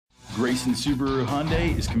Grayson Subaru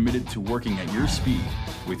Hyundai is committed to working at your speed,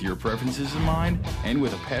 with your preferences in mind, and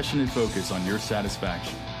with a passionate focus on your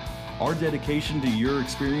satisfaction. Our dedication to your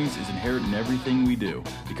experience is inherent in everything we do,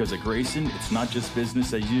 because at Grayson, it's not just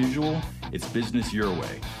business as usual, it's business your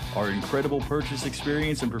way. Our incredible purchase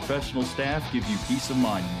experience and professional staff give you peace of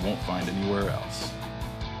mind you won't find anywhere else.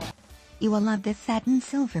 You will love this satin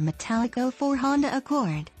silver metallic 04 Honda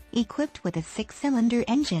Accord, equipped with a 6-cylinder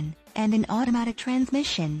engine and an automatic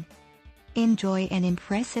transmission. Enjoy an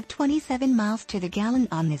impressive 27 miles to the gallon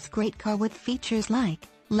on this great car with features like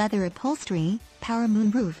leather upholstery, power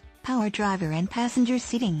moonroof, power driver and passenger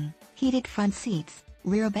seating, heated front seats,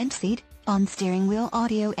 rear bench seat, on-steering wheel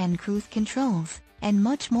audio and cruise controls, and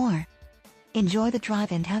much more. Enjoy the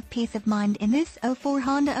drive and have peace of mind in this 04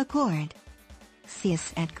 Honda Accord. See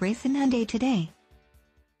us at Grayson Hyundai today.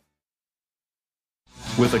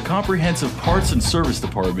 With a comprehensive parts and service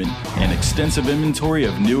department, an extensive inventory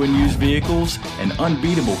of new and used vehicles, and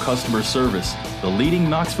unbeatable customer service, the leading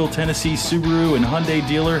Knoxville, Tennessee Subaru and Hyundai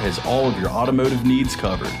dealer has all of your automotive needs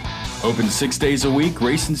covered. Open 6 days a week,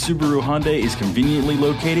 Grayson Subaru Hyundai is conveniently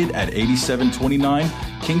located at 8729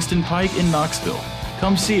 Kingston Pike in Knoxville.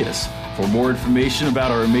 Come see us. For more information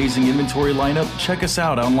about our amazing inventory lineup, check us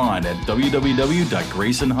out online at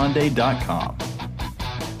www.graysonhyundai.com.